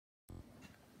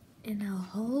in our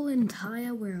whole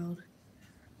entire world.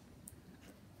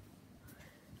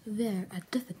 There are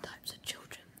different types of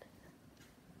children.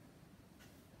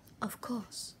 Of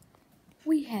course,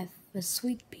 we have the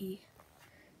sweet pea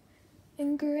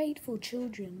and grateful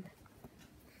children.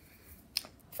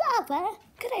 Father,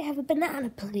 could I have a banana,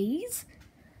 please?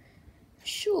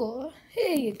 Sure,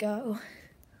 here you go.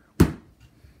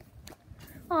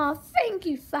 Oh, thank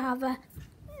you, Father.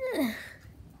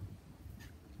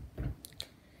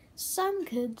 Some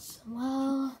kids,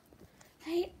 well,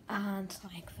 they aren't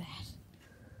like that.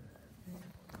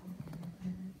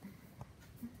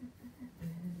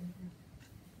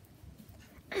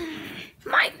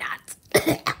 My nuts!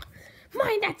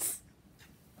 My nuts!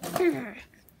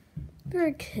 There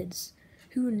are kids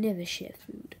who will never share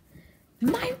food.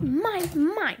 Mine!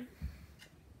 Mine!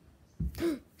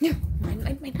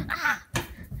 Ah!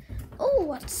 Oh,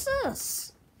 what's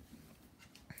this?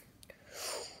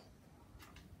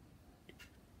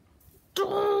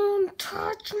 Don't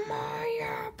touch my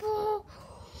apple!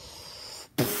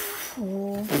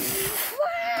 Wow!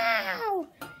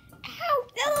 Ow!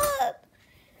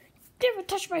 Never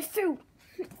touch my food!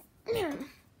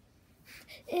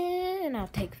 And I'll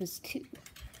take this too.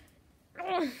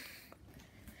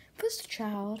 This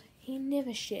child, he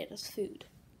never shared his food.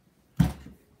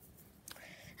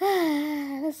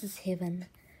 This is heaven.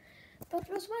 But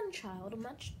there was one child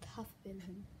much tougher than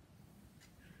him.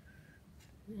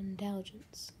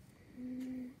 Indulgence.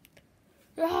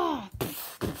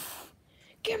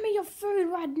 Give me your food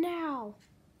right now.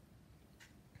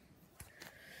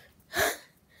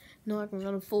 Not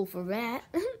gonna fall for that.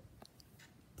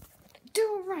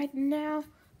 Do it right now,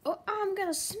 or I'm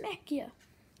gonna smack you.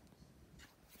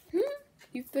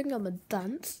 You think I'm a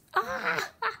dunce?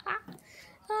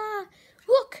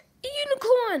 Look, a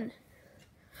unicorn!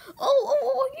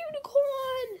 Oh,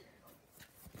 unicorn!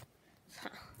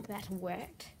 That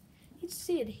worked. He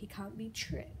said he can't be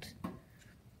tricked.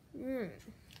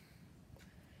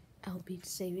 I'll be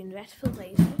saving that for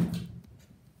later.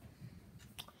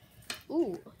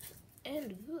 Ooh,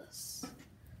 and this.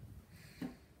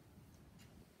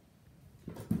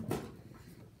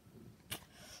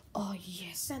 Oh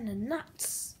yes, and the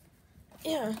nuts.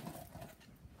 Yeah.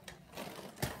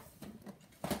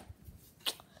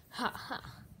 Ha ha.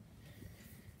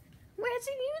 Where's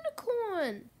the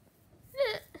unicorn?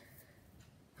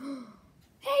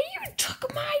 Hey, you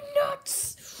took my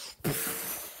nuts!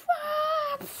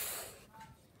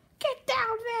 Get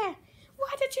down there!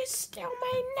 Why did you steal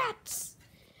my nuts?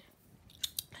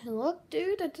 Look,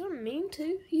 dude, I didn't mean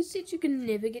to. You said you can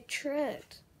never get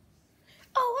tricked.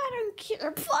 Oh, I don't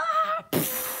care.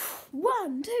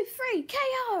 1, 2, 3,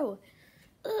 KO!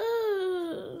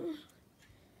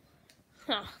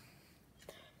 Huh.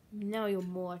 Now you're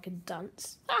more like a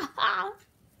dunce.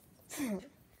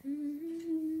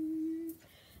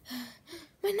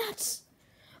 My nuts!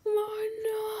 My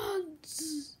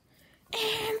nuts!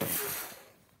 And...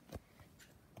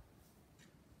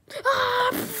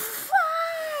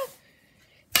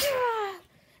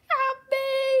 help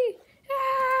me!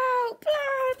 Help!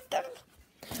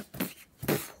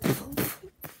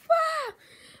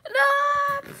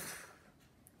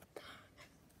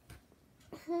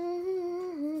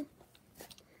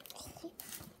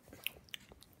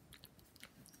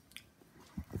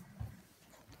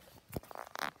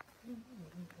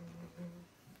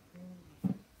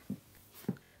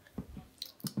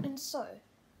 And so,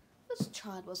 this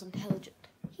child was intelligent.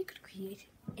 He could create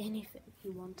anything he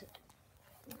wanted.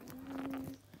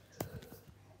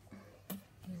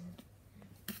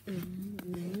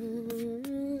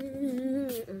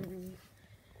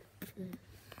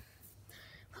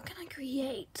 What can I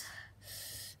create?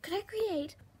 Could I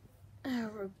create a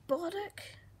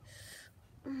robotic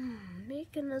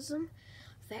mechanism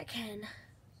that can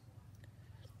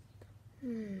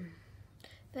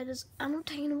that is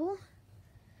unattainable,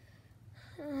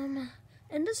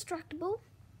 indestructible?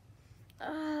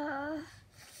 I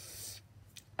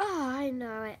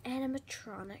know, an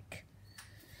animatronic.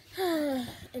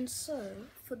 And so,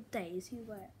 for days he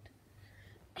worked.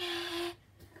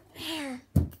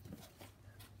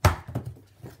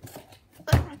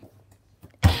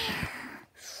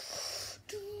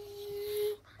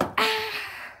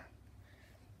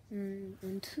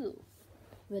 Until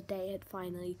the day had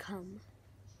finally come.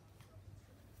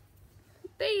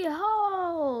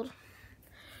 Behold!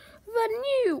 The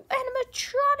new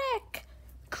animatronic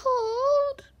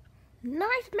called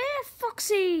Nightmare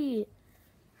Foxy!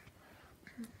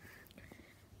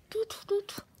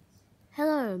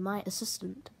 Hello, my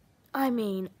assistant.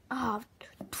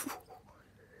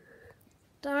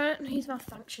 Don't, he's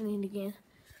malfunctioning again.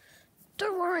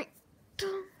 Don't worry.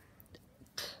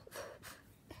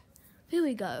 Here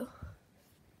we go.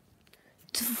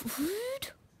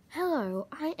 Hello,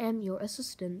 I am your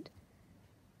assistant.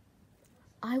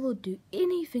 I will do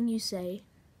anything you say.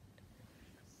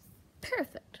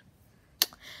 Perfect.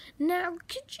 Now,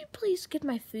 could you please get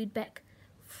my food back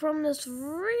from this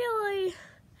really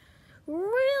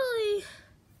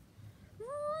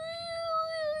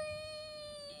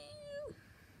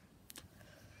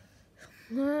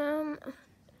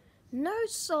no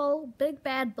soul, big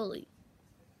bad bully.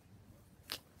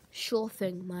 Sure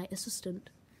thing, my assistant.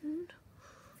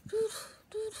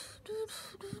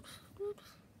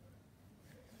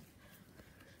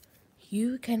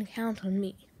 You can count on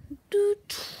me.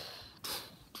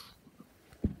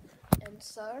 And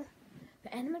so, the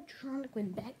animatronic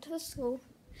went back to the school,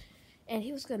 and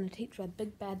he was going to teach our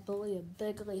big bad bully a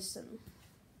big lesson.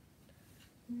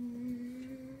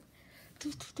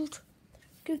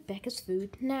 Give back his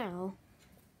food now.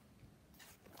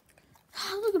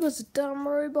 Oh, look at this dumb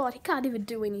robot. He can't even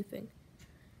do anything.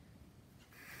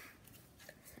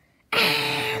 Get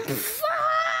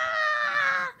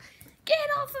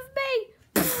off of me!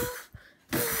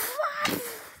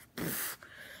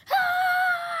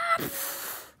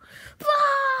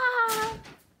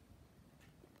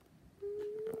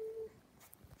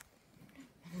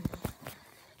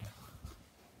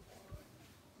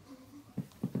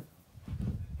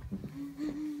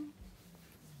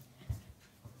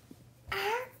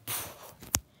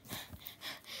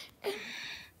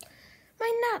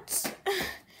 My nuts! I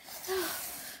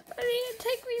need to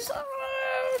take these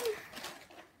home!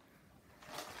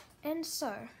 And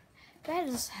so, that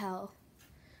is how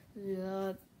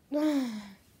the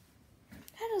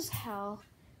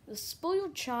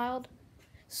spoiled child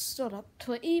stood up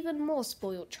to an even more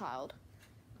spoiled child.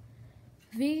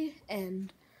 The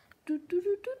end.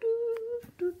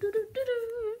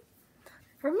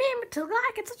 Remember to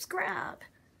like and subscribe.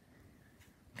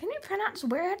 Can you pronounce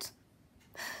words?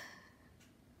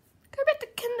 Go back to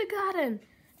kindergarten.